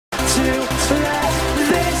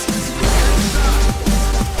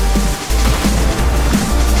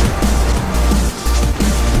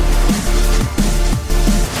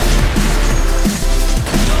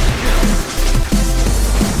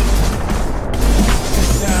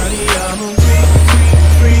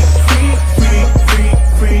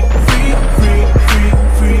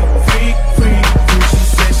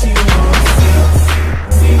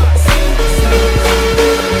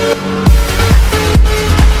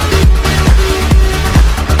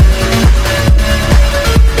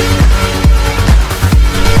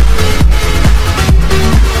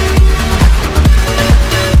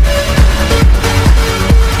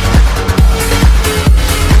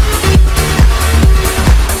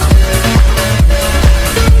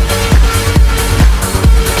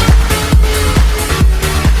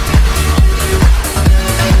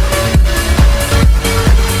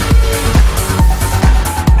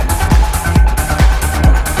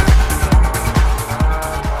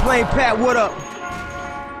Flame Pat, what up?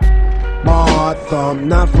 My heart thump,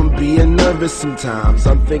 not from being nervous sometimes.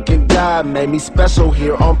 I'm thinking God made me special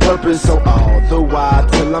here on purpose. So all the while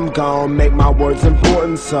till I'm gone, make my words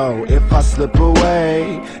important. So if I slip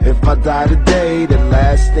away, if I die today, the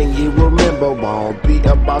last thing you remember won't be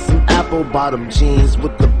about some apple bottom jeans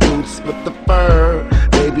with the boots, with the fur.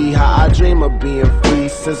 Baby, how I dream of being free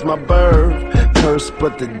since my birth. Cursed,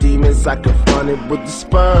 but the demons I confronted with the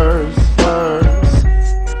spurs.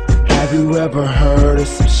 Have you ever heard of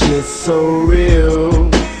some shit so real?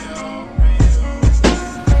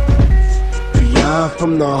 Beyond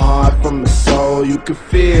from the heart, from the soul, you can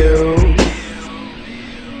feel.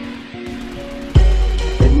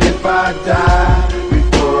 And if I die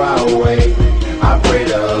before I wake, I pray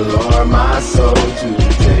the Lord my soul to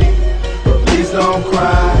take. But please don't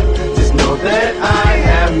cry, just know that I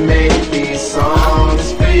have made these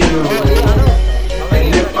songs for you.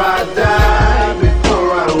 And if I die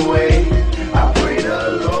before I wake, I pray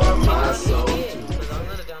the Lord my soul to. I'm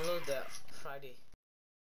gonna download that Friday.